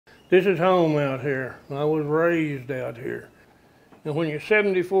This is home out here. I was raised out here. And when you're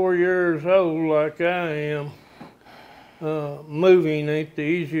 74 years old like I am, moving ain't the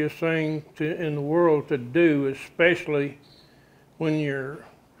easiest thing in the world to do, especially when you're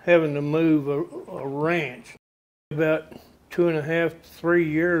having to move a ranch. About 2.5 to 3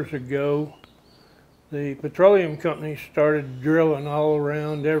 years ago, the petroleum companies started drilling all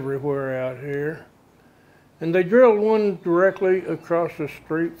around everywhere out here. And they drilled one directly across the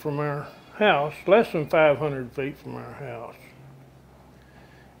street from our house, less than 500 feet from our house.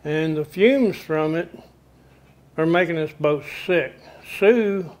 And the fumes from it are making us both sick.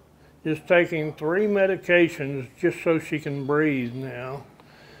 Sue is taking 3 medications just so she can breathe now.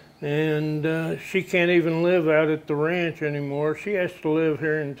 And she can't even live out at the ranch anymore. She has to live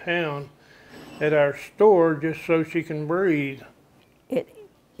here in town at our store just so she can breathe.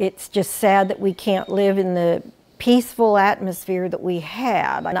 It's just sad that we can't live in the peaceful atmosphere that we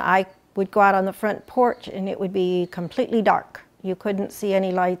had. And I would go out on the front porch and it would be completely dark. You couldn't see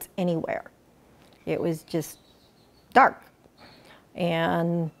any lights anywhere. It was just dark.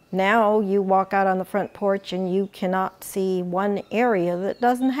 And now you walk out on the front porch and you cannot see one area that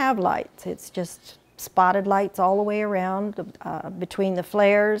doesn't have lights. It's just spotted lights all the way around between the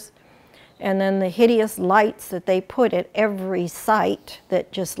flares. And then the hideous lights that they put at every site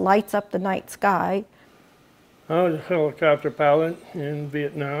that just lights up the night sky. I was a helicopter pilot in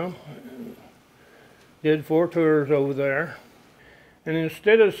Vietnam. Did 4 tours over there. And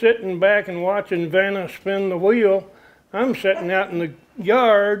instead of sitting back and watching Vanna spin the wheel, I'm sitting out in the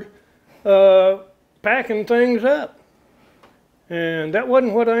yard packing things up. And that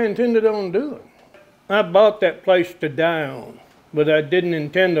wasn't what I intended on doing. I bought that place to die on, but I didn't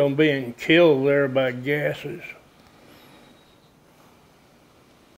intend on being killed there by gases.